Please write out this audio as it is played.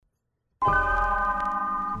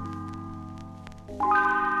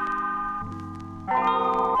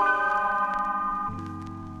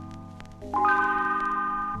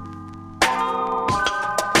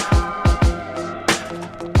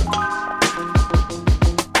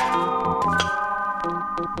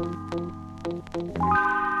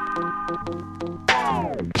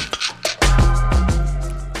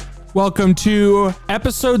Welcome to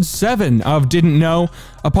episode 7 of Didn't Know,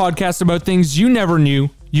 a podcast about things you never knew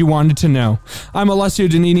you wanted to know. I'm Alessio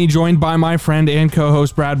Danini, joined by my friend and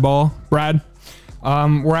co-host Brad Ball. Brad,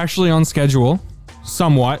 we're actually on schedule,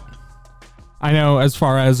 somewhat. I know as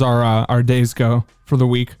far as our days go for the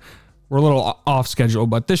week, we're a little off schedule,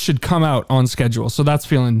 but this should come out on schedule, so that's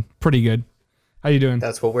feeling pretty good. How you doing?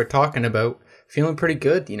 That's what we're talking about. Feeling pretty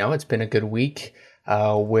good. You know, it's been a good week.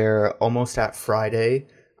 We're almost at Friday.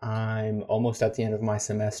 I'm almost at the end of my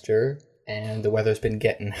semester, and the weather's been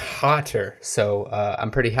getting hotter, so I'm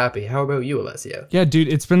pretty happy. How about you, Alessio? Yeah, dude,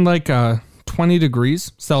 it's been like 20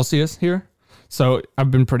 degrees Celsius here, so I've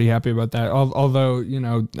been pretty happy about that. Although, you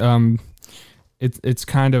know, it's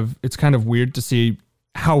kind of weird to see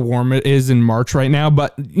how warm it is in March right now,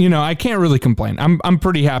 but you know, I can't really complain. I'm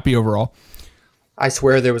pretty happy overall. I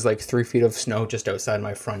swear there was like 3 feet of snow just outside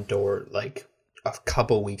my front door, like a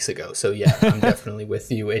couple weeks ago. So yeah, I'm definitely with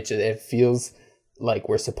you. It feels like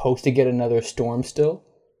we're supposed to get another storm still,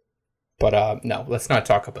 but no, let's not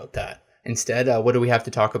talk about that. Instead, what do we have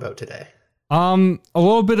to talk about today? A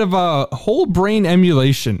little bit of a whole brain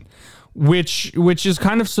emulation, which is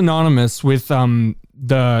kind of synonymous with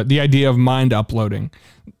the idea of mind uploading.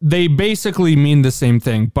 They basically mean the same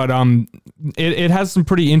thing, but it has some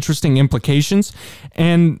pretty interesting implications,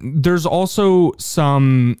 and there's also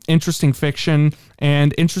some interesting fiction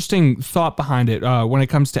and interesting thought behind it when it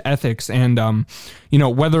comes to ethics and you know,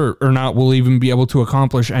 whether or not we'll even be able to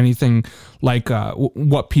accomplish anything like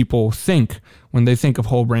what people think when they think of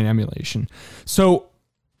whole brain emulation. So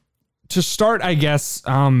to start, I guess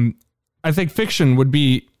I think fiction would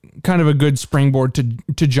be kind of a good springboard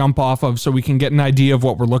to jump off of, so we can get an idea of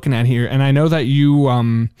what we're looking at here. And I know that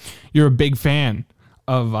you're a big fan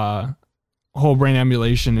of whole brain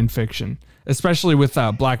emulation in fiction, especially with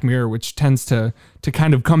Black Mirror, which tends to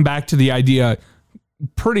kind of come back to the idea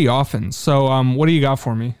pretty often. So what do you got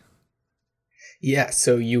for me? Yeah,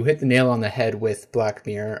 so you hit the nail on the head with Black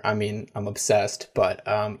Mirror. I mean, I'm obsessed, but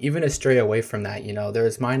even to stray away from that, you know,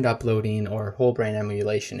 there's mind uploading or whole brain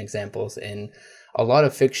emulation examples in a lot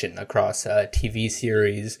of fiction across TV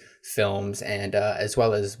series, films, and as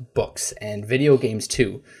well as books and video games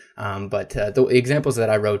too. But the examples that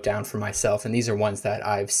I wrote down for myself, and these are ones that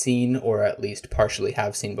I've seen or at least partially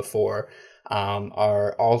have seen before,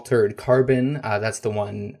 are Altered Carbon. That's the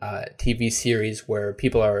one TV series where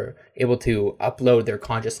people are able to upload their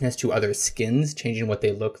consciousness to other skins, changing what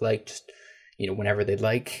they look like just, you know, whenever they'd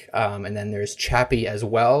like. And then there's Chappie as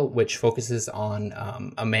well, which focuses on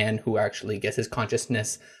a man who actually gets his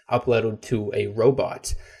consciousness uploaded to a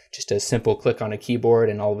robot. Just a simple click on a keyboard,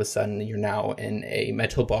 and all of a sudden you're now in a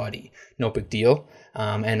mental body. No big deal.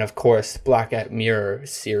 And of course, Black Mirror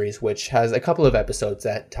series, which has a couple of episodes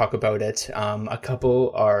that talk about it. A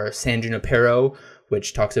couple are San Junipero,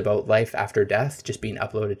 which talks about life after death, just being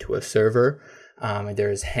uploaded to a server.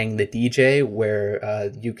 There's Hang the DJ,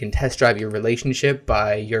 where you can test drive your relationship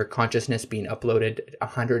by your consciousness being uploaded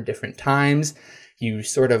 100 different times. You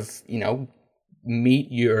sort of, you know, meet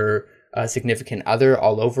your significant other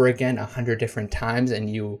all over again 100 different times, and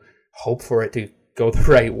you hope for it to go the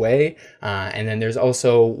right way. And then there's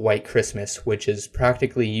also White Christmas, which is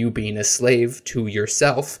practically you being a slave to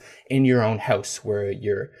yourself in your own house, where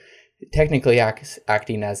you're technically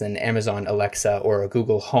acting as an Amazon Alexa or a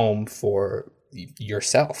Google Home for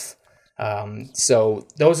yourself. So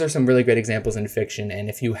those are some really great examples in fiction. And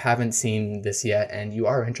if you haven't seen this yet and you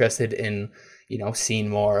are interested in, you know, seeing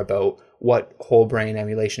more about what whole brain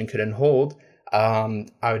emulation could hold, I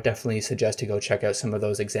would definitely suggest to go check out some of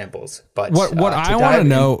those examples. But what I want to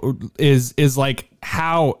know is like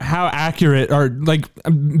how accurate, or like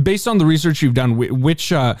based on the research you've done,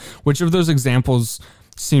 which of those examples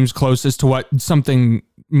seems closest to what something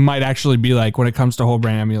might actually be like when it comes to whole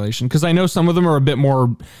brain emulation? Because I know some of them are a bit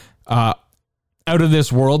more out of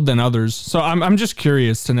this world than others. So I'm just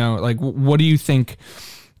curious to know, like, what do you think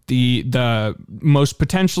the most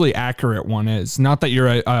potentially accurate one is? Not that you're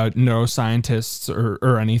a neuroscientist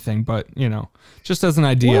or anything, but you know, just as an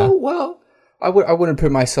idea. Well, I wouldn't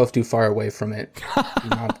put myself too far away from it. You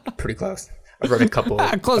know, I'm pretty close. I read a couple.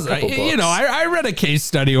 Close. You know, I read a case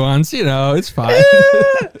study once. You know, it's fine.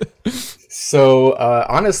 So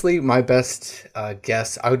honestly, my best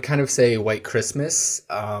guess, I would kind of say White Christmas.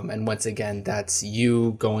 And once again, that's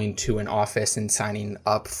you going to an office and signing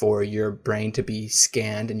up for your brain to be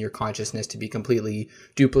scanned and your consciousness to be completely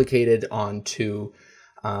duplicated onto,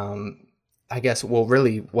 I guess, well,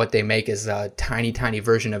 really what they make is a tiny, tiny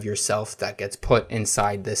version of yourself that gets put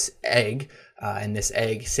inside this egg. And this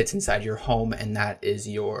egg sits inside your home, and that is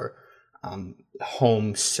your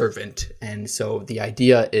home servant. And so the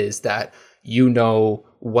idea is that you know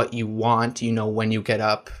what you want, you know when you get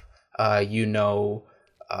up, you know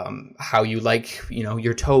how you like, you know,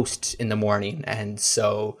 your toast in the morning. And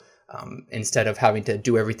so instead of having to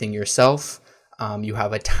do everything yourself, you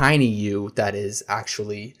have a tiny you that is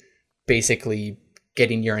actually basically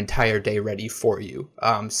getting your entire day ready for you.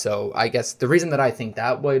 So I guess the reason that I think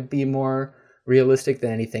that would be more realistic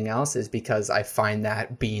than anything else is because I find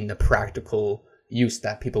that being the practical use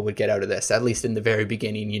that people would get out of this, at least in the very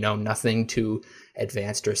beginning. You know, nothing too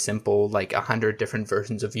advanced or simple, like 100 different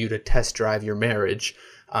versions of you to test drive your marriage,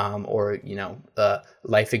 or, you know,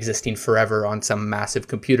 life existing forever on some massive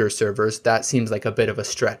computer servers. That seems like a bit of a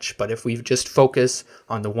stretch. But if we just focus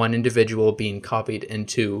on the one individual being copied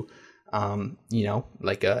into, you know,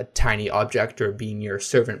 like a tiny object or being your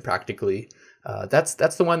servant practically, that's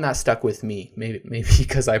the one that stuck with me. Maybe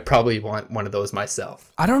because I probably want one of those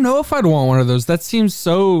myself. I don't know if I'd want one of those. That seems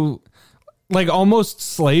so like almost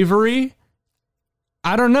slavery.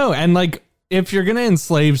 I don't know. And like, if you're going to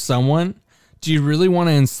enslave someone, do you really want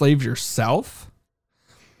to enslave yourself?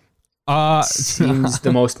 Seems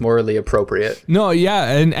the most morally appropriate. No,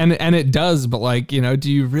 yeah, and it does, but like, you know,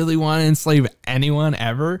 do you really want to enslave anyone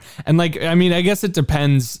ever? And like, I mean, I guess it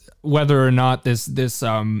depends whether or not this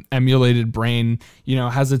emulated brain, you know,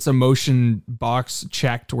 has its emotion box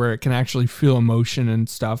checked where it can actually feel emotion and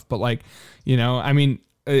stuff. But like, you know, I mean,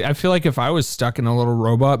 I feel like if I was stuck in a little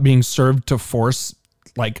robot being served to force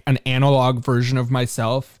like an analog version of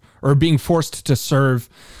myself, or being forced to serve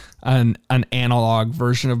an analog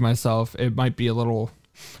version of myself, it might be a little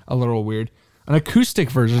weird. An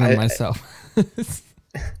acoustic version of myself.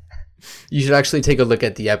 You should actually take a look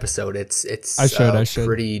at the episode. It's I should.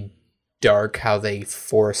 Pretty dark how they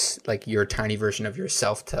force like your tiny version of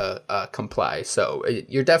yourself to comply. So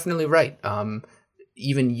you're definitely right.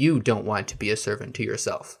 Even you don't want to be a servant to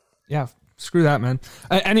yourself. Yeah. Screw that, man.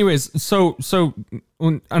 Anyways, so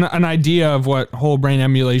an idea of what whole brain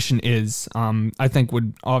emulation is, I think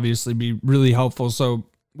would obviously be really helpful. So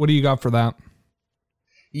what do you got for that?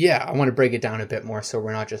 Yeah, I want to break it down a bit more so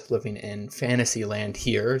we're not just living in fantasy land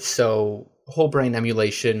here. So whole brain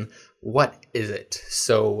emulation, what is it?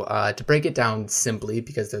 So to break it down simply,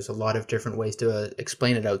 because there's a lot of different ways to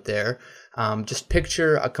explain it out there, just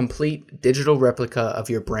picture a complete digital replica of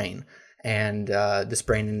your brain. And this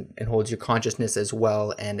brain holds your consciousness as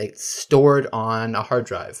well, and it's stored on a hard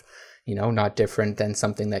drive. You know, not different than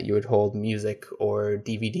something that you would hold music or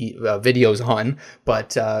DVD videos on,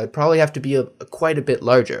 but it'd probably have to be quite a bit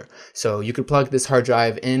larger. So you could plug this hard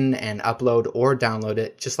drive in and upload or download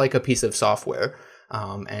it just like a piece of software.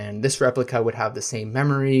 And this replica would have the same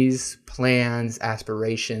memories, plans,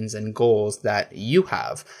 aspirations, and goals that you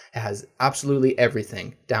have. It has absolutely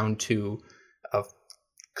everything down to a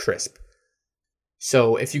crisp.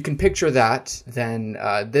 So if you can picture that, then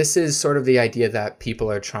this is sort of the idea that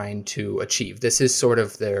people are trying to achieve. This is sort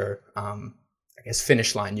of their,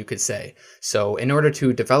 finish line, you could say. So in order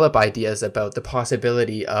to develop ideas about the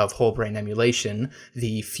possibility of whole brain emulation,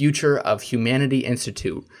 the Future of Humanity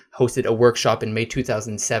Institute hosted a workshop in May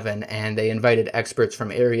 2007, and they invited experts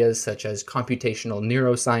from areas such as computational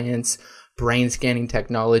neuroscience, brain scanning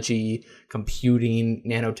technology, computing,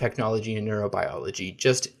 nanotechnology, and neurobiology,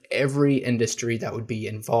 just every industry that would be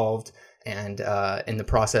involved and in the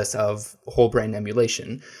process of whole brain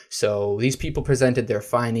emulation. So these people presented their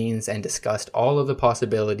findings and discussed all of the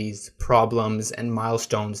possibilities, problems, and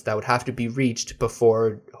milestones that would have to be reached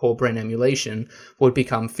before whole brain emulation would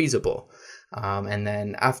become feasible. And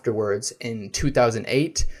then afterwards, in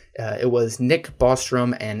 2008, it was Nick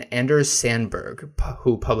Bostrom and Anders Sandberg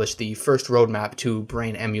who published the first roadmap to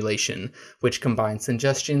brain emulation, which combined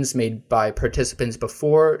suggestions made by participants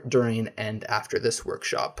before, during, and after this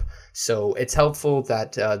workshop. So it's helpful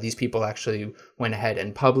that these people actually went ahead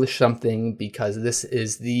and published something, because this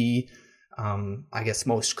is the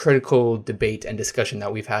most critical debate and discussion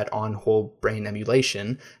that we've had on whole brain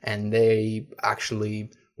emulation, and they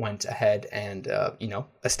actually went ahead and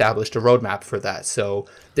established a roadmap for that. So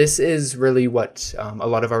this is really what a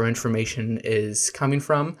lot of our information is coming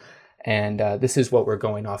from, and this is what we're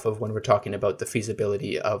going off of when we're talking about the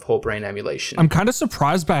feasibility of whole brain emulation. I'm kind of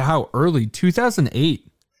surprised by how early 2008,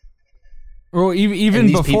 or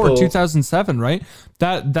even before 2007, right?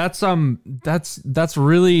 That's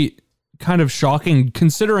really kind of shocking,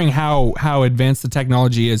 considering how advanced the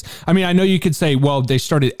technology is. I mean, I know you could say, well, they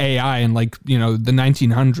started AI in the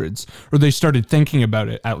 1900s, or they started thinking about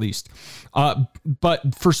it at least.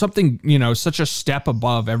 But for something, such a step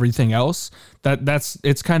above everything else,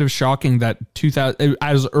 it's kind of shocking that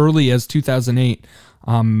as early as 2008,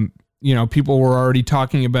 people were already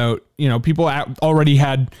talking about, people already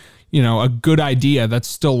had, a good idea that's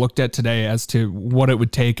still looked at today as to what it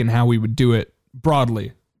would take and how we would do it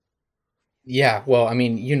broadly. Yeah, well, I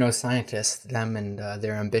mean, scientists, them and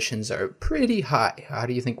their ambitions are pretty high. How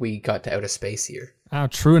do you think we got to outer space here?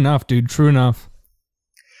 True enough, dude. True enough.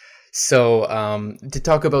 So to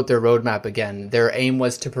talk about their roadmap again, their aim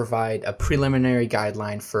was to provide a preliminary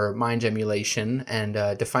guideline for mind emulation and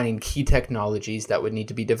defining key technologies that would need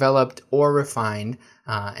to be developed or refined,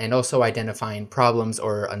 and also identifying problems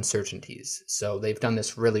or uncertainties. So they've done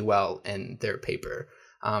this really well in their paper.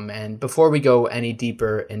 And before we go any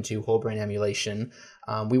deeper into whole brain emulation,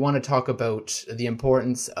 we want to talk about the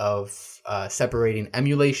importance of separating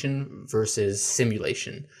emulation versus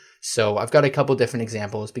simulation. So I've got a couple different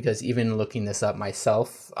examples because even looking this up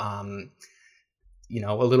myself, a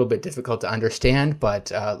little bit difficult to understand,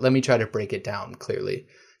 but let me try to break it down clearly.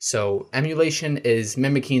 So emulation is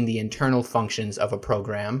mimicking the internal functions of a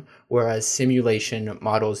program, whereas simulation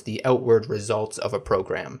models the outward results of a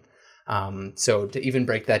program. So to even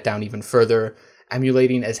break that down even further,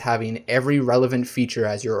 emulating is having every relevant feature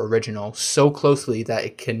as your original so closely that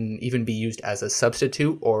it can even be used as a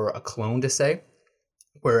substitute or a clone to say.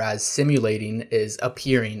 Whereas simulating is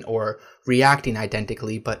appearing or reacting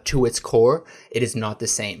identically, but to its core, it is not the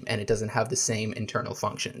same and it doesn't have the same internal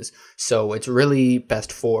functions. So it's really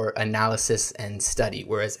best for analysis and study,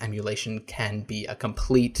 whereas emulation can be a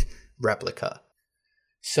complete replica.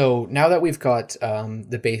 So now that we've got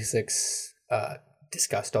the basics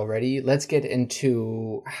discussed already, let's get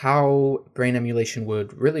into how brain emulation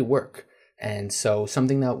would really work. And so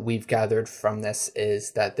something that we've gathered from this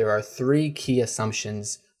is that there are 3 key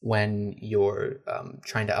assumptions when you're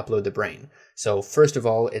trying to upload the brain. So first of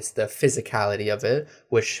all, it's the physicality of it,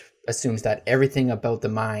 which assumes that everything about the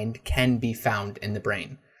mind can be found in the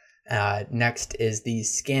brain. Next is the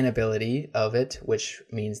scannability of it, which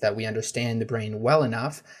means that we understand the brain well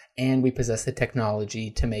enough and we possess the technology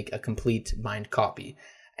to make a complete mind copy.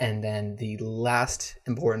 And then the last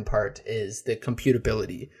important part is the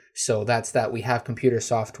computability. So that's that we have computer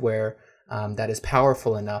software that is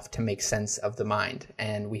powerful enough to make sense of the mind,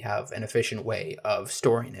 and we have an efficient way of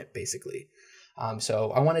storing it, basically.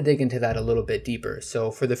 So I want to dig into that a little bit deeper.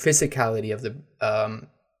 So for the physicality of the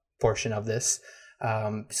portion of this,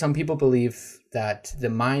 some people believe that the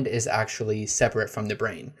mind is actually separate from the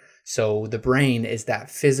brain. So the brain is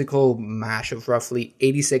that physical mash of roughly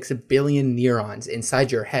 86 billion neurons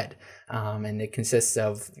inside your head. And it consists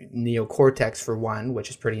of neocortex for one, which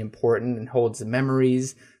is pretty important and holds the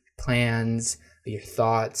memories, plans, your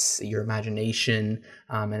thoughts, your imagination,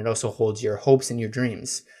 and it also holds your hopes and your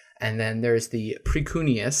dreams. And then there's the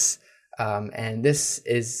precuneus, and this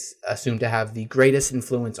is assumed to have the greatest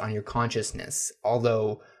influence on your consciousness,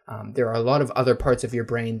 although there are a lot of other parts of your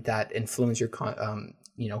brain that influence your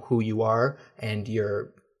who you are and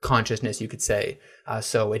your consciousness, you could say.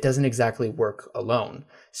 So it doesn't exactly work alone.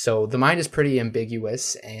 So the mind is pretty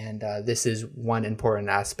ambiguous, and this is one important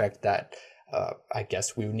aspect that I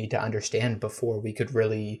guess we would need to understand before we could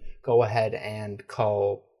really go ahead and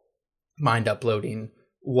call mind uploading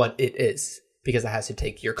what it is, because it has to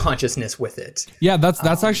take your consciousness with it. Yeah,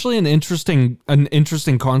 that's actually an interesting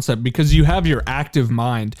concept, because you have your active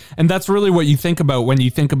mind, and that's really what you think about when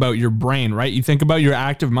you think about your brain, right? You think about your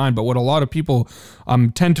active mind, but what a lot of people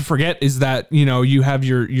tend to forget is that, you have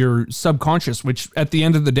your subconscious, which at the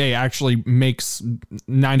end of the day actually makes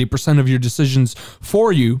 90% of your decisions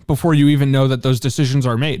for you before you even know that those decisions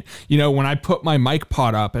are made. When I put my mic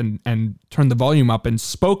pod up and turned the volume up and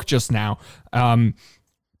spoke just now,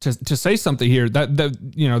 to say something here,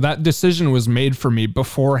 that decision was made for me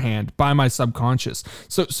beforehand by my subconscious.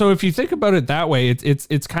 So if you think about it that way,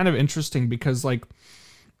 it's kind of interesting, because like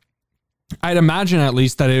I'd imagine at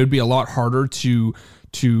least that it would be a lot harder to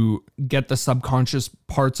get the subconscious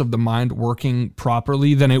parts of the mind working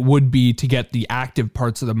properly than it would be to get the active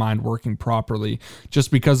parts of the mind working properly, just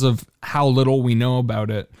because of how little we know about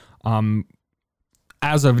it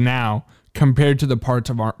as of now, compared to the parts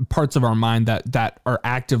of our mind that are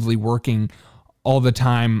actively working all the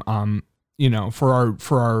time, for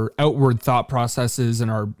our outward thought processes and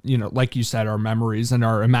our, like you said, our memories and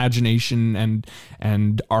our imagination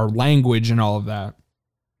and our language and all of that.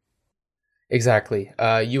 Exactly.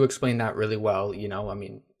 You explained that really well.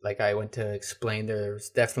 Like I went to explain, there's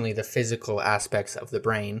definitely the physical aspects of the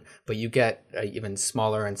brain, but you get even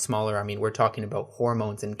smaller and smaller. We're talking about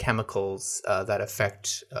hormones and chemicals that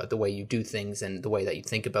affect the way you do things and the way that you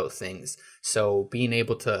think about things. So being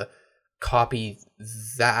able to copy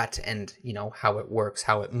that and, how it works,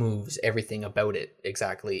 how it moves, everything about it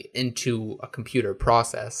exactly into a computer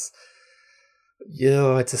process,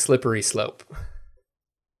 it's a slippery slope.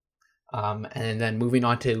 And then moving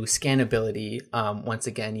on to scannability, once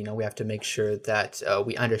again, we have to make sure that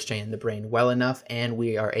we understand the brain well enough and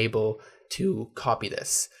we are able to copy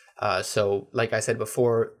this. So like I said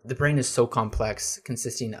before, the brain is so complex,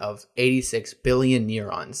 consisting of 86 billion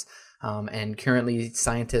neurons. And currently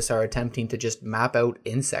scientists are attempting to just map out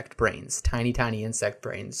insect brains, tiny insect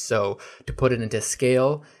brains. So to put it into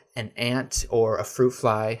scale, an ant or a fruit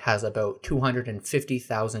fly has about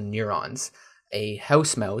 250,000 neurons. A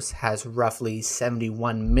house mouse has roughly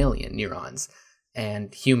 71 million neurons,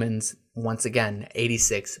 and humans, once again,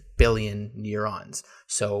 86 billion neurons.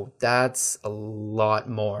 So that's a lot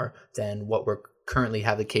more than what we currently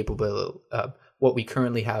have the capability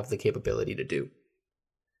to do.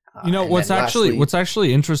 What's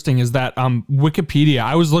actually interesting is that Wikipedia,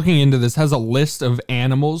 I was looking into this, has a list of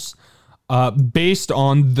animals based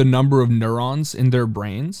on the number of neurons in their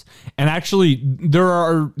brains, and actually there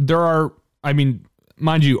are. I mean,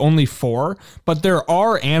 mind you, only 4, but there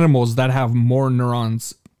are animals that have more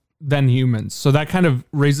neurons than humans. So that kind of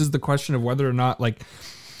raises the question of whether or not like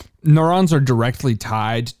neurons are directly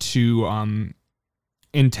tied to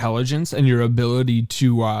intelligence and your ability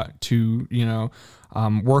to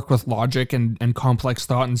work with logic and complex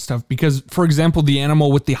thought and stuff. Because, for example, the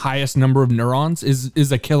animal with the highest number of neurons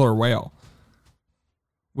is a killer whale,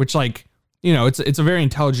 which it's a very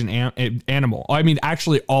intelligent animal. I mean,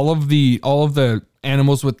 actually, all of the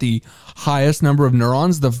animals with the highest number of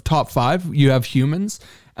neurons, the top 5, you have humans,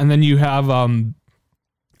 and then you have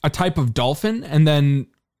a type of dolphin, and then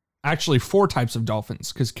actually 4 types of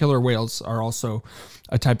dolphins, because killer whales are also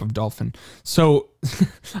a type of dolphin. So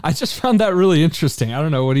I just found that really interesting. I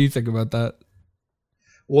don't know. What do you think about that?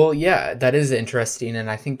 Well, yeah, that is interesting, and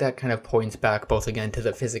I think that kind of points back both again to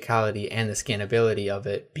the physicality and the scannability of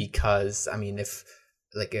it, because I mean, if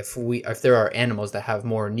there are animals that have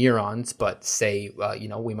more neurons, but say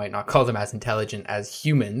we might not call them as intelligent as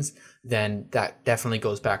humans, then that definitely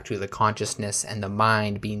goes back to the consciousness and the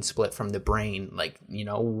mind being split from the brain.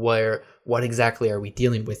 What exactly are we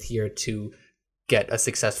dealing with here to get a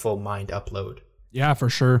successful mind upload? Yeah, for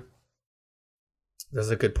sure. That's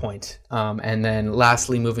a good point. And then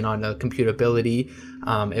lastly, moving on to computability,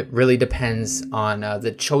 it really depends on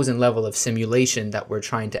the chosen level of simulation that we're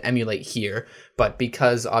trying to emulate here. But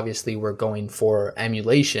because obviously we're going for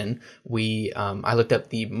emulation, I looked up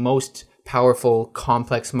the most powerful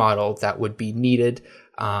complex model that would be needed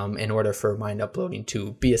in order for mind uploading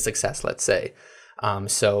to be a success, let's say.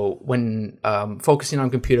 So when focusing on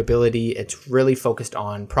computability, it's really focused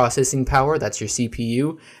on processing power, that's your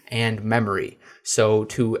CPU, and memory. So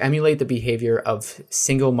to emulate the behavior of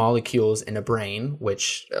single molecules in a brain,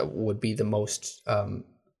 which would be the most,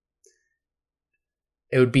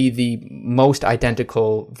 it would be the most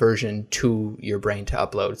identical version to your brain to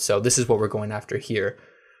upload. So this is what we're going after here.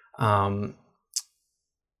 To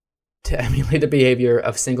emulate the behavior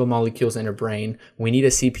of single molecules in a brain, we need a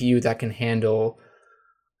CPU that can handle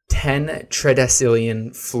 10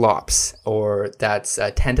 tridecillion flops, or that's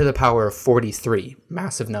 10 to the power of 43,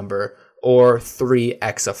 massive number, or 3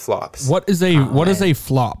 exaflops. What is a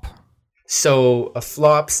flop? So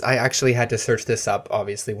flops, I actually had to search this up,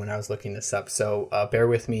 obviously, when I was looking this up. So bear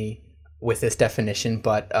with me with this definition,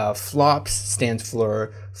 but flops stands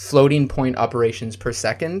for floating point operations per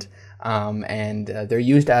second. And they're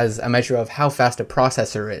used as a measure of how fast a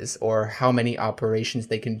processor is, or how many operations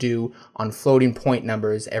they can do on floating point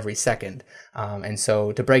numbers every second. And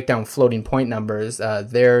so to break down floating point numbers,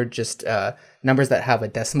 they're just numbers that have a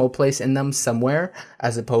decimal place in them somewhere,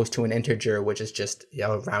 as opposed to an integer, which is just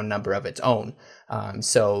a round number of its own.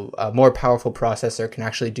 So a more powerful processor can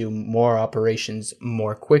actually do more operations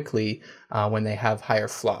more quickly when they have higher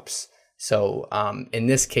flops. So in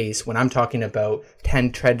this case, when I'm talking about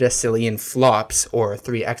 10 tridecillion flops or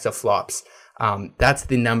 3 exaflops, that's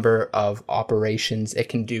the number of operations it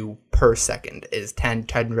can do per second, is 10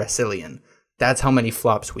 tridecillion. That's how many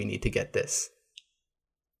flops we need to get this.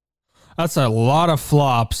 That's a lot of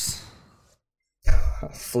flops.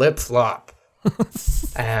 Flip flop.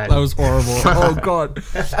 That was horrible. Oh, God.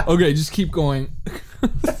 Okay, just keep going.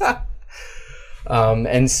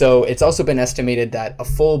 And so it's also been estimated that a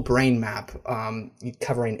full brain map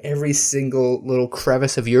covering every single little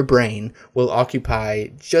crevice of your brain will occupy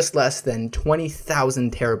just less than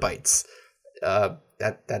 20,000 terabytes.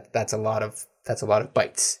 That's a lot of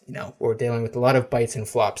bytes. We're dealing with a lot of bytes and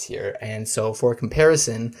flops here. And so for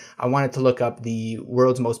comparison, I wanted to look up the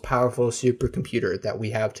world's most powerful supercomputer that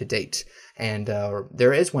we have to date. And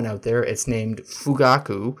there is one out there. It's named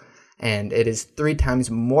Fugaku, and it is 3 times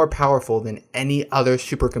more powerful than any other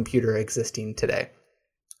supercomputer existing today.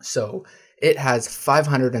 So it has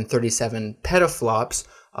 537 petaflops,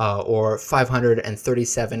 or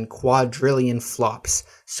 537 quadrillion flops.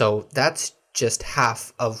 So that's just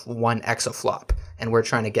half of one exaflop, and we're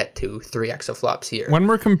trying to get to 3 exaflops here. When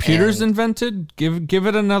were computers invented? Give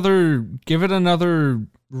it another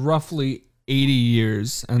roughly 80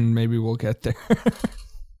 years, and maybe we'll get there.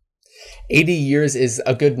 80 years is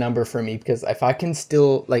a good number for me, because if I can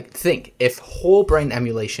still think, if whole brain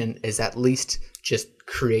emulation is at least just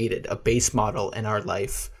created a base model in our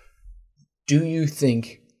life, do you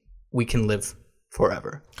think we can live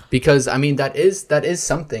forever? Because I mean, that is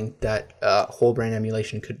something that whole brain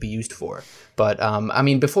emulation could be used for. But I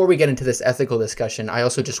mean, before we get into this ethical discussion, I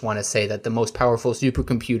also just want to say that the most powerful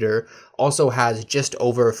supercomputer also has just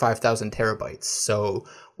over 5,000 terabytes. So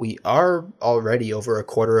we are already over a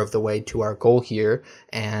quarter of the way to our goal here.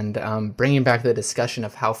 And bringing back the discussion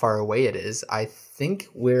of how far away it is, I think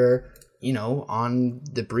we're, on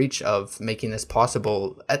the breach of making this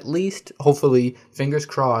possible, at least, hopefully, fingers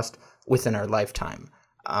crossed, within our lifetime.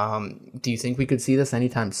 Do you think we could see this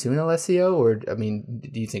anytime soon, Alessio? Or, I mean,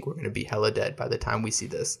 do you think we're going to be hella dead by the time we see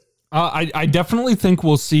this? I definitely think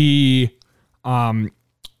we'll see,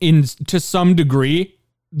 to some degree,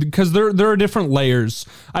 because there are different layers.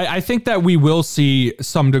 I think that we will see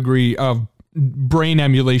some degree of brain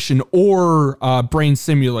emulation or brain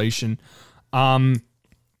simulation.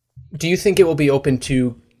 Do you think it will be open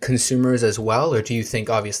to consumers as well? Or do you think,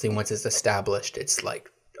 obviously, once it's established, it's like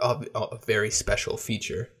a very special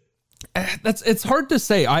feature? It's hard to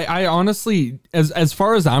say. I honestly, as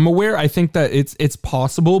far as I'm aware, I think that it's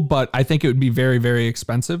possible, but I think it would be very, very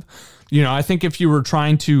expensive. I think if you were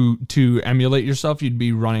trying to emulate yourself, you'd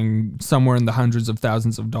be running somewhere in the hundreds of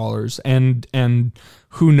thousands of dollars, and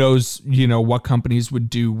who knows, what companies would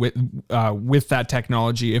do with that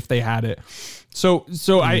technology if they had it. So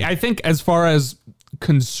I think as far as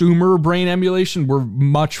consumer brain emulation, we're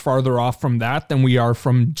much farther off from that than we are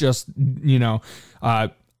from just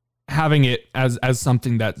having it as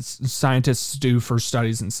something that scientists do for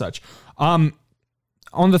studies and such. On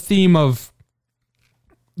the theme of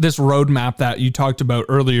this roadmap that you talked about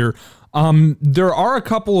earlier, there are a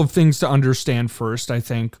couple of things to understand first, I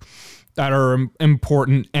think, that are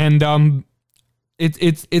important, and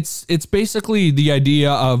it's basically the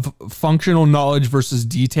idea of functional knowledge versus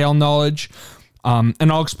detail knowledge.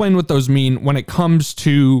 And I'll explain what those mean when it comes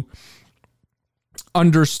to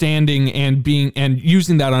understanding and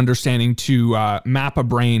using that understanding to map a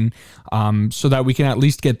brain, so that we can at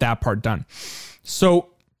least get that part done. So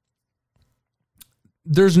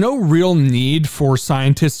there's no real need for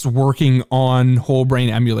scientists working on whole brain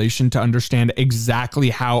emulation to understand exactly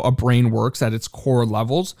how a brain works at its core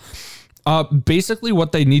levels. Basically,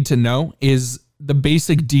 what they need to know is the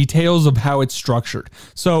basic details of how it's structured.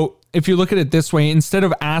 So if you look at it this way, instead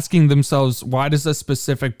of asking themselves, why does a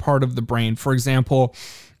specific part of the brain, for example,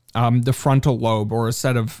 the frontal lobe or a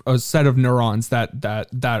set of neurons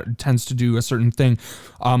that tends to do a certain thing,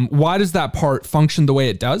 why does that part function the way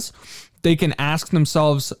it does? They can ask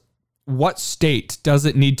themselves, what state does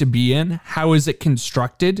it need to be in? How is it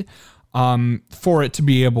constructed for it to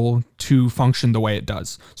be able to function the way it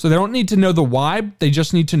does? So they don't need to know the why. They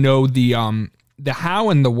just need to know the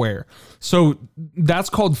how and the where. So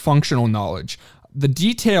that's called functional knowledge. The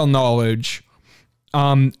detail knowledge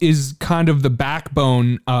is kind of the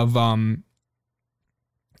backbone of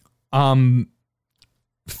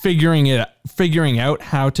figuring out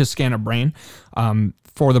how to scan a brain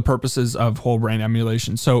for the purposes of whole brain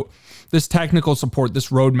emulation. So this technical support, this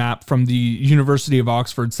roadmap from the University of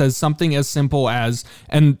Oxford says something as simple as,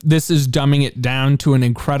 and this is dumbing it down to an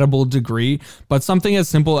incredible degree, but something as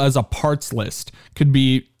simple as a parts list could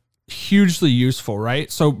be hugely useful,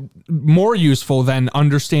 right? So more useful than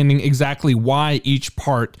understanding exactly why each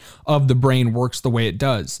part of the brain works the way it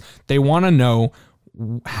does. They want to know,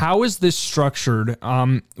 how is this structured?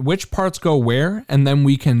 Which parts go where? And then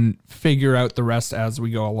we can figure out the rest as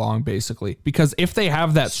we go along, basically. Because if they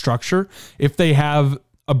have that structure, if they have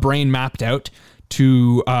a brain mapped out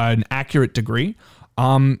to an accurate degree,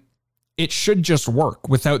 it should just work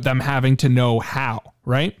without them having to know how,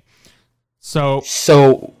 right? So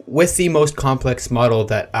with the most complex model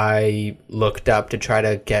that I looked up to try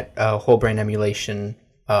to get whole brain emulation,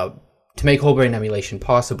 to make whole brain emulation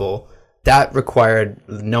possible, that required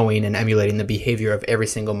knowing and emulating the behavior of every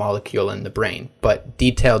single molecule in the brain. But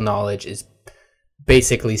detailed knowledge is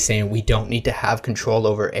basically saying we don't need to have control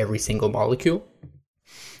over every single molecule.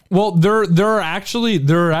 Well, there are actually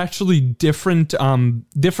different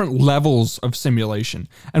levels of simulation,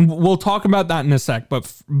 and we'll talk about that in a sec.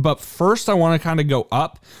 But first, I want to kind of go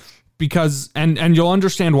up, because and you'll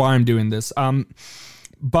understand why I'm doing this.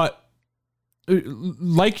 But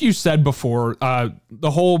like you said before,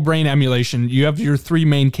 the whole brain emulation, you have your three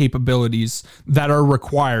main capabilities that are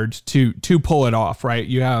required to pull it off, right?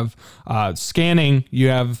 You have scanning, you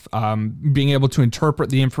have being able to interpret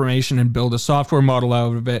the information and build a software model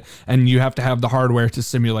out of it, and you have to have the hardware to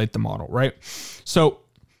simulate the model, right? So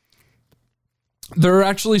there are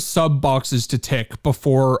actually sub boxes to tick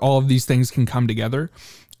before all of these things can come together.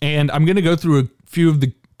 And I'm going to go through a few of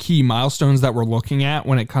the key milestones that we're looking at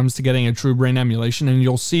when it comes to getting a true brain emulation. And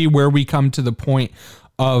you'll see where we come to the point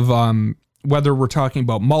of whether we're talking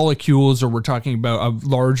about molecules or we're talking about a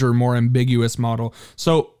larger, more ambiguous model.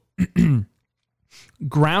 So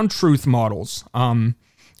ground truth models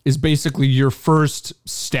is basically your first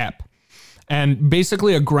step. And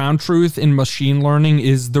basically a ground truth in machine learning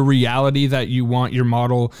is the reality that you want your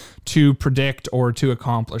model to predict or to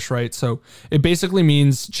accomplish, right? So it basically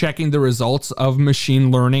means checking the results of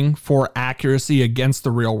machine learning for accuracy against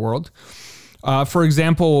the real world. For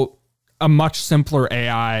example, a much simpler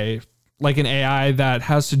AI, like an AI that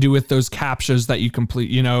has to do with those CAPTCHAs that you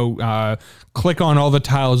complete, click on all the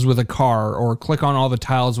tiles with a car or click on all the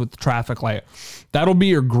tiles with the traffic light. That'll be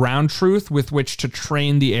your ground truth with which to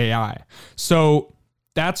train the AI. So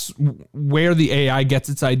that's where the AI gets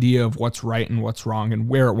its idea of what's right and what's wrong and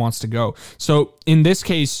where it wants to go. So in this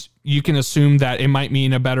case, you can assume that it might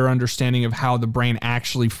mean a better understanding of how the brain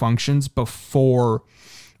actually functions before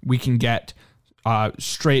we can get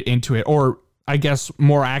straight into it. Or I guess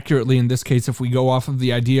more accurately in this case, if we go off of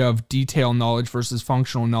the idea of detail knowledge versus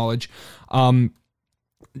functional knowledge,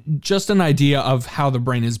 just an idea of how the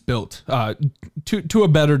brain is built to a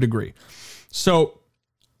better degree. So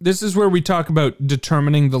this is where we talk about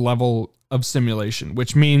determining the level of simulation,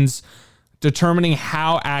 which means determining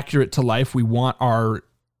how accurate to life we want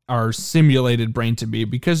our simulated brain to be,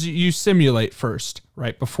 because you simulate first,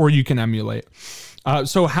 right, before you can emulate.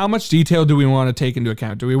 So how much detail do we want to take into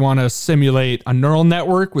account? Do we want to simulate a neural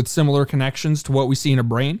network with similar connections to what we see in a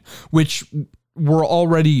brain, which we're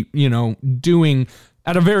already, doing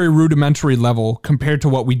at a very rudimentary level compared to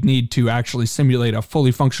what we'd need to actually simulate a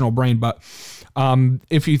fully functional brain? But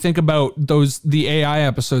if you think about the AI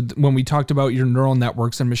episode, when we talked about your neural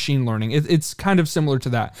networks and machine learning, it's kind of similar to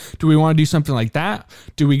that. Do we want to do something like that?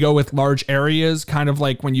 Do we go with large areas, kind of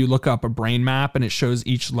like when you look up a brain map and it shows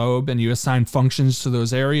each lobe and you assign functions to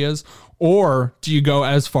those areas? Or do you go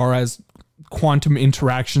as far as quantum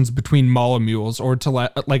interactions between molecules, or to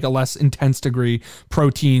like a less intense degree,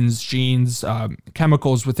 proteins, genes,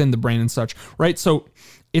 chemicals within the brain and such, right? So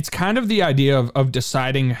it's kind of the idea of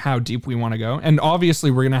deciding how deep we want to go. And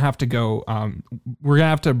obviously we're going to have to go, we're going to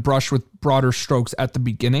have to brush with broader strokes at the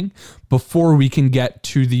beginning before we can get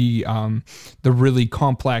to the really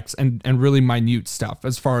complex and really minute stuff,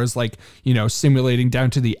 as far as simulating down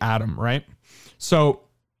to the atom, right? So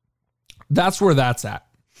that's where that's at.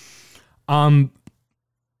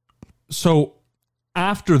 So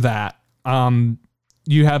after that,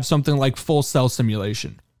 you have something like full cell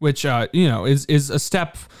simulation, which, is a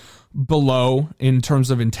step below in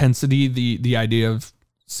terms of intensity, the idea of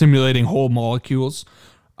simulating whole molecules.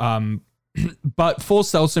 But full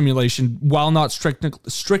cell simulation, while not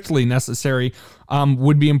strictly necessary,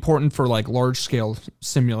 would be important for large scale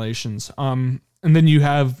simulations. And then you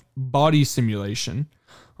have body simulation,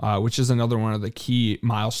 which is another one of the key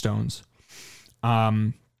milestones.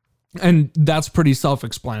 And that's pretty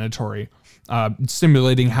self-explanatory,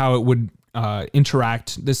 simulating how it would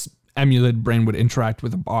interact, this emulated brain would interact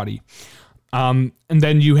with a body. And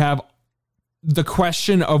then you have the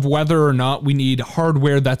question of whether or not we need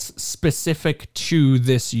hardware that's specific to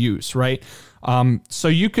this use, right? So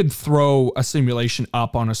you could throw a simulation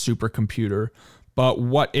up on a supercomputer, but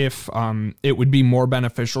what if it would be more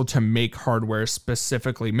beneficial to make hardware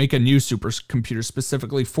specifically, make a new supercomputer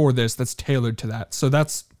specifically for this that's tailored to that? So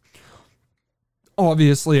that's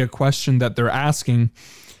obviously a question that they're asking.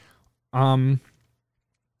 And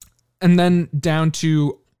then down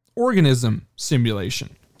to organism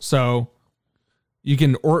simulation. So you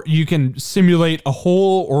can simulate a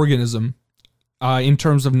whole organism in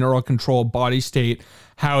terms of neural control, body state,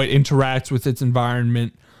 how it interacts with its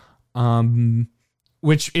environment,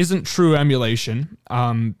 which isn't true emulation,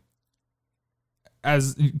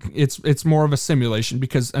 as it's more of a simulation,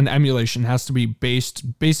 because an emulation has to be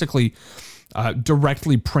basically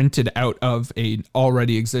directly printed out of a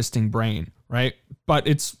already existing brain, right? But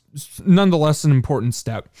it's nonetheless an important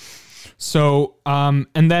step. So,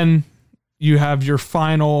 and then you have your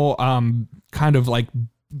final kind of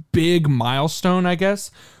big milestone, I guess,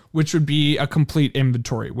 which would be a complete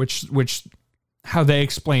inventory, which how they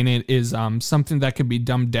explain it is something that could be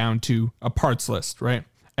dumbed down to a parts list, right?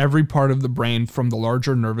 every part of the brain from the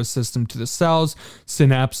larger nervous system to the cells,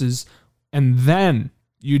 synapses, and then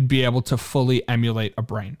you'd be able to fully emulate a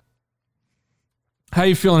brain. How are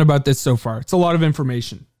you feeling about this so far? It's a lot of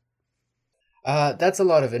information. That's a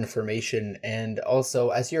lot of information. And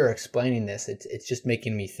also, as you're explaining this, it's just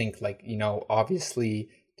making me think like, obviously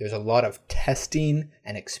there's a lot of testing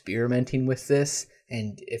and experimenting with this.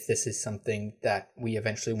 And if this is something that we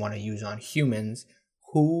eventually want to use on humans,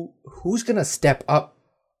 who's going to step up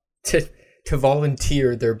to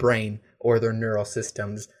volunteer their brain or their neural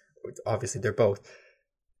systems? Obviously, they're both,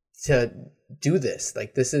 to do this.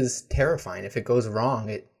 Like, this is terrifying. If it goes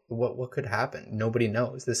wrong, what could happen? Nobody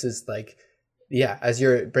knows. This is like, yeah, as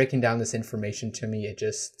you're breaking down this information to me, it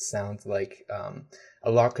just sounds like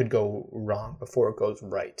a lot could go wrong before it goes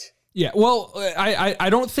right. Yeah, well, I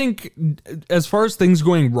don't think, as far as things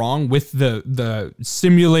going wrong with the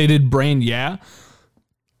simulated brain, yeah.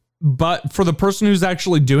 But for the person who's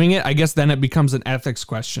actually doing it, I guess then it becomes an ethics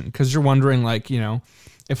question, because you're wondering, like,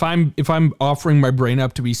 if I'm offering my brain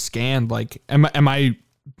up to be scanned, like, am I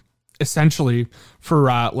essentially,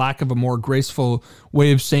 for lack of a more graceful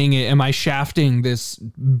way of saying it, am I shafting this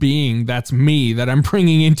being that's me, that I'm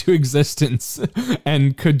bringing into existence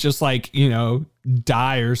and could just, like,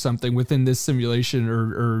 die or something within this simulation,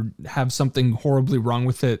 or have something horribly wrong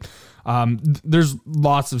with it? There's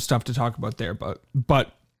lots of stuff to talk about there,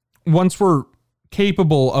 but once we're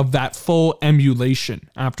capable of that full emulation,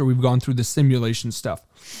 after we've gone through the simulation stuff,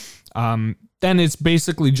 then it's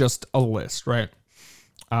basically just a list, right?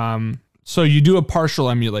 So you do a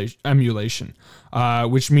partial emulation,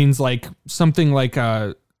 which means like something like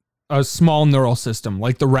a small neural system,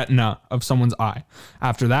 like the retina of someone's eye.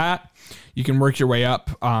 After that, you can work your way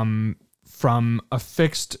up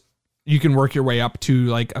you can work your way up to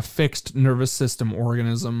like a fixed nervous system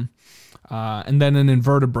organism, and then an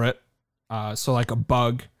invertebrate, so like a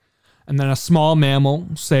bug, and then a small mammal,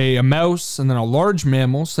 say a mouse, and then a large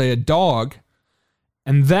mammal, say a dog,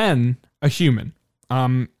 and then a human.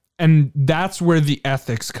 And that's where the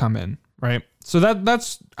ethics come in, right? So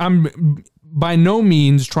I'm by no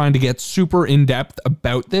means trying to get super in depth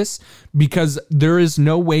about this, because there is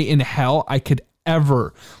no way in hell I could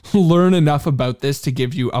ever learn enough about this to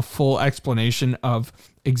give you a full explanation of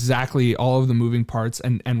exactly all of the moving parts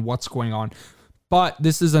and what's going on. But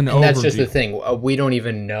this is an overview. That's just the thing. We don't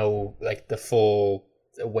even know like the full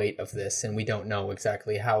weight of this, and we don't know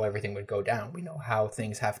exactly how everything would go down. We know how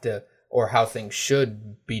things have to, or how things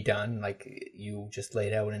should be done, like you just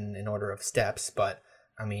laid out in order of steps. But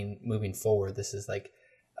I mean, moving forward, this is like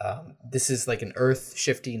an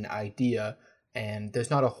earth-shifting idea, and there's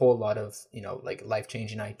not a whole lot of like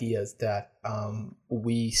life-changing ideas that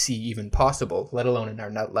we see even possible, let alone in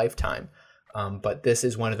our lifetime. But this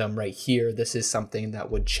is one of them right here. This is something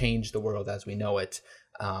that would change the world as we know it.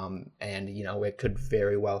 And it could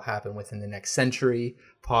very well happen within the next century,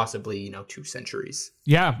 possibly 2 centuries.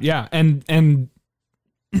 Yeah, and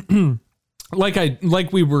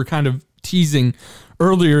like we were kind of teasing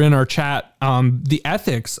earlier in our chat, the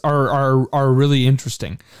ethics are really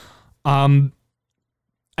interesting. And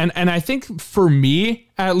I think for me,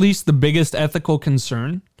 at least, the biggest ethical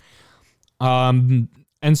concern,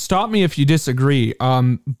 and stop me if you disagree,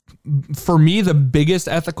 for me the biggest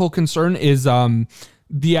ethical concern is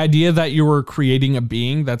the idea that you were creating a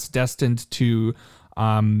being that's destined to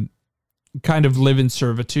kind of live in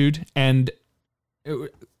servitude, and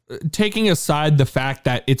taking aside the fact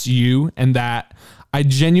that it's you, and that I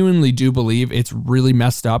genuinely do believe it's really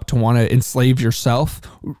messed up to want to enslave yourself,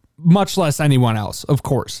 much less anyone else, of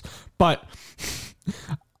course. But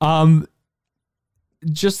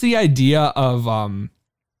just the idea of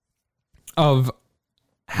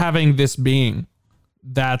having this being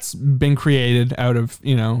that's been created out of,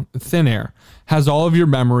 thin air, has all of your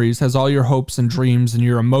memories, has all your hopes and dreams and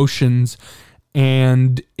your emotions,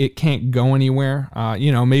 and it can't go anywhere.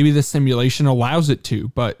 Maybe the simulation allows it to,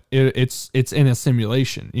 but it's in a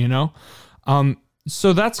simulation,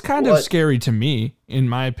 so that's kind of scary to me, in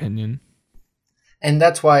my opinion. And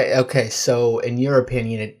that's why, okay, so in your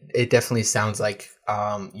opinion, it definitely sounds like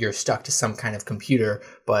you're stuck to some kind of computer.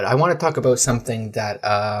 But I want to talk about something that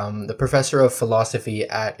the professor of philosophy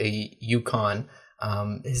at UConn,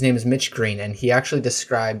 his name is Mitch Green, and he actually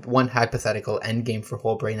described one hypothetical endgame for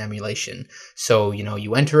whole brain emulation. So,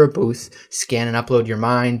 you enter a booth, scan and upload your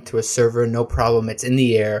mind to a server, no problem, it's in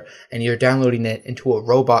the air, and you're downloading it into a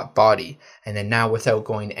robot body. And then now, without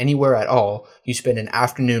going anywhere at all, you spend an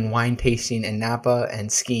afternoon wine tasting in Napa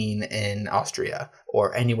and skiing in Austria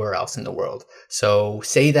or anywhere else in the world. So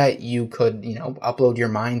say that you could, upload your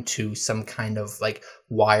mind to some kind of like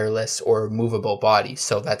wireless or movable body.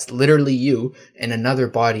 So that's literally you in another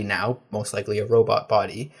body now, most likely a robot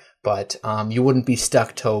body, but you wouldn't be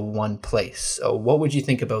stuck to one place. So what would you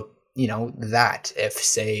think about, that if,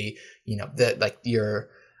 say, that like your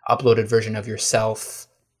uploaded version of yourself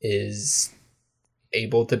is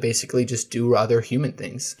able to basically just do other human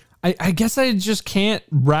things? I guess I just can't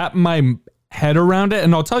wrap my head around it,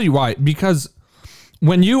 and I'll tell you why. Because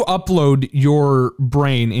when you upload your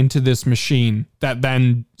brain into this machine that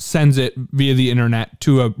then sends it via the internet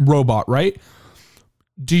to a robot, right?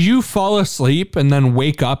 Do you fall asleep and then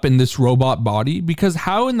wake up in this robot body? Because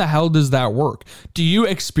how in the hell does that work? Do you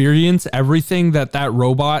experience everything that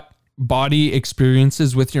robot body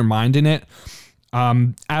experiences with your mind in it?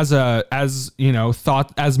 As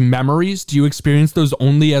thought, as memories? Do you experience those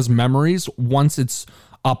only as memories once it's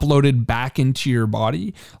uploaded back into your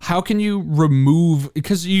body? How can you remove,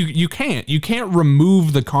 because you can't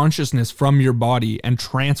remove the consciousness from your body and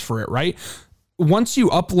transfer it, right? Once you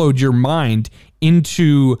upload your mind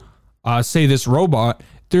into say this robot,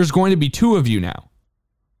 there's going to be two of you now.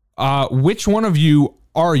 Which one of you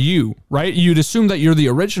are you, right? You'd assume that you're the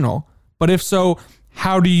original, but if so,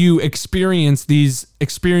 how do you experience these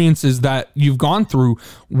experiences that you've gone through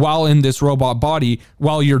while in this robot body,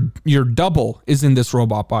 while your double is in this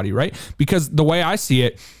robot body, right? Because the way I see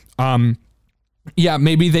it,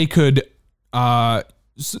 maybe they could,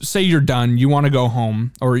 say you're done, you want to go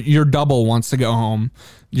home, or your double wants to go home,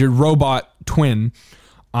 your robot twin,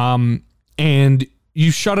 and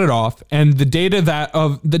you shut it off, and the data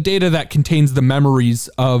that contains the memories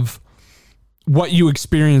of what you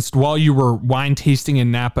experienced while you were wine tasting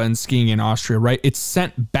in Napa and skiing in Austria, right? It's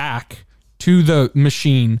sent back to the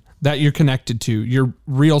machine that you're connected to, your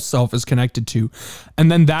real self is connected to,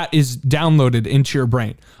 and then that is downloaded into your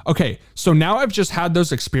brain. Okay, so now I've just had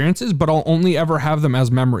those experiences, but I'll only ever have them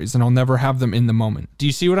as memories, and I'll never have them in the moment. Do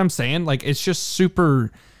you see what I'm saying? Like, it's just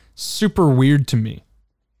super, super weird to me.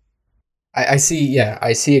 I see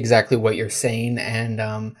exactly what you're saying, and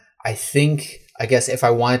I guess if I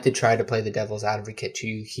wanted to try to play the devil's advocate to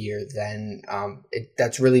you here, then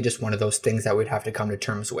that's really just one of those things that we'd have to come to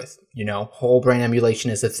terms with. Whole brain emulation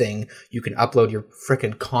is a thing. You can upload your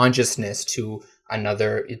freaking consciousness to a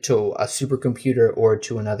supercomputer or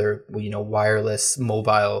to another, wireless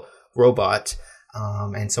mobile robot.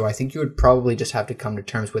 And so I think you would probably just have to come to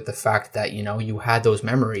terms with the fact that, you had those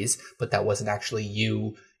memories, but that wasn't actually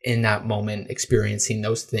you in that moment experiencing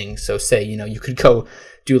those things. So say, you could go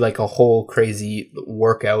do like a whole crazy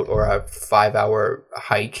workout or a 5-hour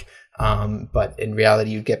hike, but in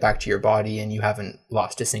reality you get back to your body and you haven't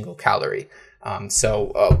lost a single calorie.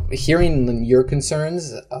 So hearing your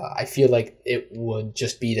concerns, I feel like it would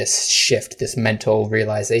just be this shift, this mental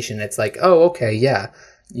realization. It's like, oh, okay, yeah,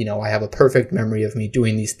 I have a perfect memory of me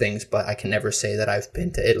doing these things, but I can never say that I've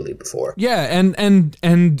been to Italy before. Yeah, and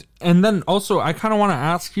then also I kind of want to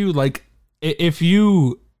ask you, like, if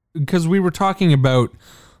you, because we were talking about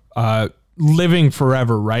living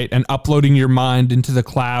forever, right? And uploading your mind into the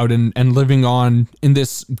cloud and living on in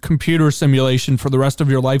this computer simulation for the rest of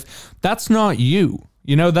your life. That's not you.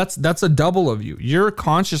 That's a double of you. Your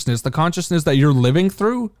consciousness, the consciousness that you're living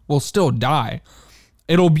through, will still die.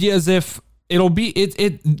 It'll be as if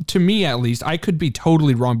it to me, at least, I could be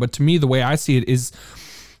totally wrong, but to me, the way I see it is,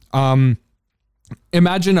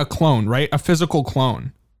 imagine a clone, right? A physical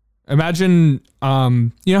clone. Imagine,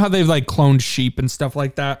 you know how they've like cloned sheep and stuff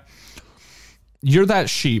like that? You're that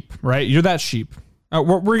sheep, right? You're that sheep.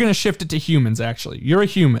 We're going to shift it to humans, actually. You're a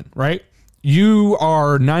human, right? You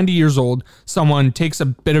are 90 years old. Someone takes a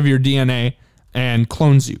bit of your DNA and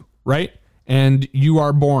clones you, right? And you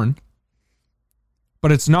are born.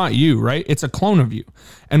 But it's not you, right? It's a clone of you.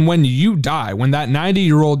 And when you die, when that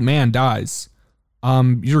 90-year-old man dies,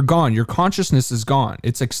 you're gone. Your consciousness is gone.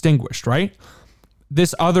 It's extinguished, right?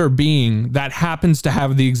 This other being that happens to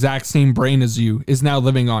have the exact same brain as you is now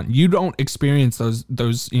living on. You don't experience those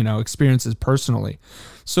experiences personally.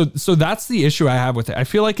 So that's the issue I have with it. I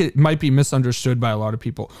feel like it might be misunderstood by a lot of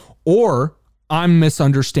people, or I'm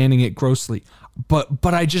misunderstanding it grossly. But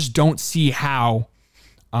I just don't see how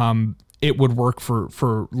it would work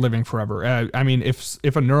for living forever. I mean, if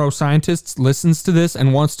a neuroscientist listens to this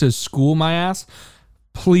and wants to school my ass,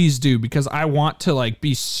 please do, because I want to like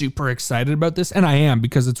be super excited about this, and I am,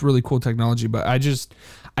 because it's really cool technology. But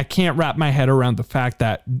I can't wrap my head around the fact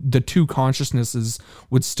that the two consciousnesses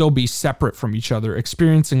would still be separate from each other,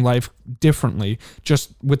 experiencing life differently,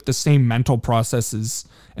 just with the same mental processes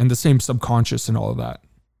and the same subconscious and all of that.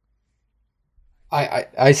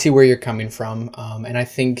 I see where you're coming from, and I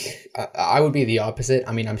think I would be the opposite.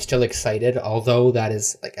 I mean, I'm still excited, although that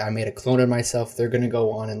is like I made a clone of myself. They're gonna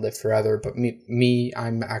go on and live forever, but me,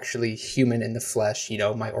 I'm actually human in the flesh. You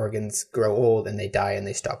know, my organs grow old and they die and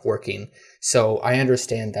they stop working. So I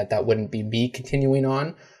understand that that wouldn't be me continuing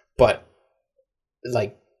on, but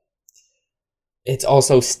like, it's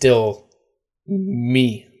also still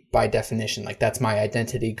me. By definition, like that's my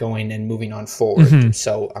identity going and moving on forward. Mm-hmm.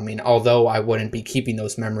 So, I mean, although I wouldn't be keeping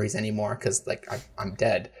those memories anymore because like I'm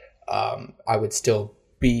dead, I would still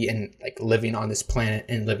be in like living on this planet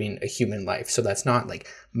and living a human life. So that's not like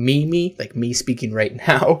me, like me speaking right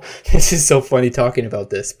now. This is so funny talking about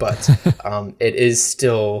this, but it is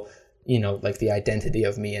still, you know, like the identity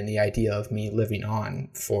of me and the idea of me living on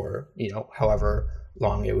for, you know, however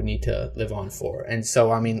long it would need to live on for. And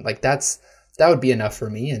so, I mean, like that would be enough for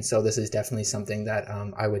me. And so this is definitely something that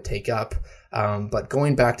I would take up. But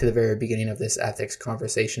going back to the very beginning of this ethics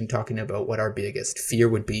conversation, talking about what our biggest fear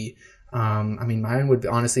would be, I mean, mine would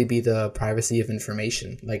honestly be the privacy of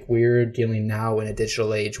information. Like we're dealing now in a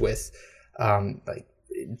digital age with like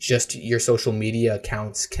just your social media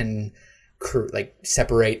accounts can like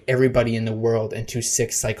separate everybody in the world into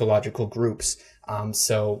 6 psychological groups.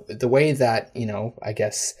 So the way that, you know, I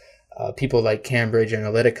guess people like Cambridge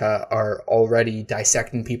Analytica are already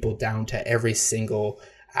dissecting people down to every single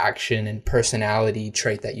action and personality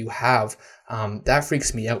trait that you have. That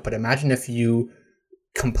freaks me out. But imagine if you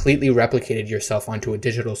completely replicated yourself onto a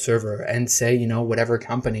digital server and say, you know, whatever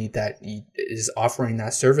company that is offering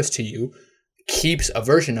that service to you keeps a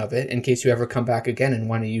version of it in case you ever come back again and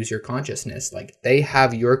want to use your consciousness. Like they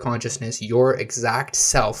have your consciousness, your exact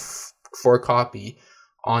self for copy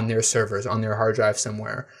on their servers, on their hard drive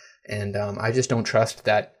somewhere. And I just don't trust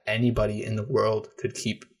that anybody in the world could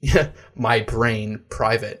keep my brain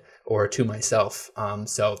private or to myself.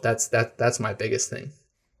 So that's my biggest thing.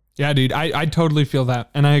 Yeah, dude, I totally feel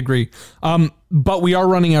that, and I agree. But we are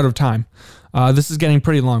running out of time. This is getting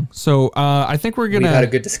pretty long, so I think we had a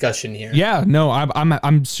good discussion here. Yeah, no,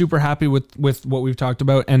 I'm super happy with what we've talked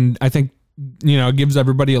about, and I think, you know, it gives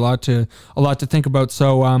everybody a lot to think about.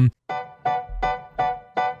 So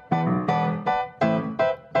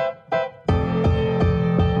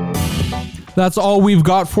that's all we've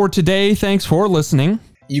got for today. Thanks for listening.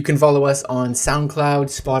 You can follow us on SoundCloud,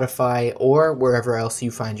 Spotify, or wherever else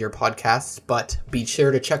you find your podcasts, but be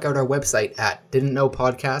sure to check out our website at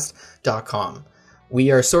didn'tknowpodcast.com.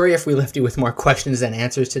 We are sorry if we left you with more questions than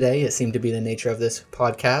answers today. It seemed to be the nature of this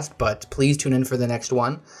podcast, but please tune in for the next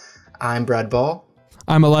one. I'm Brad Ball.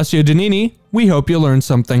 I'm Alessio Danini. We hope you learned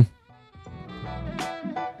something.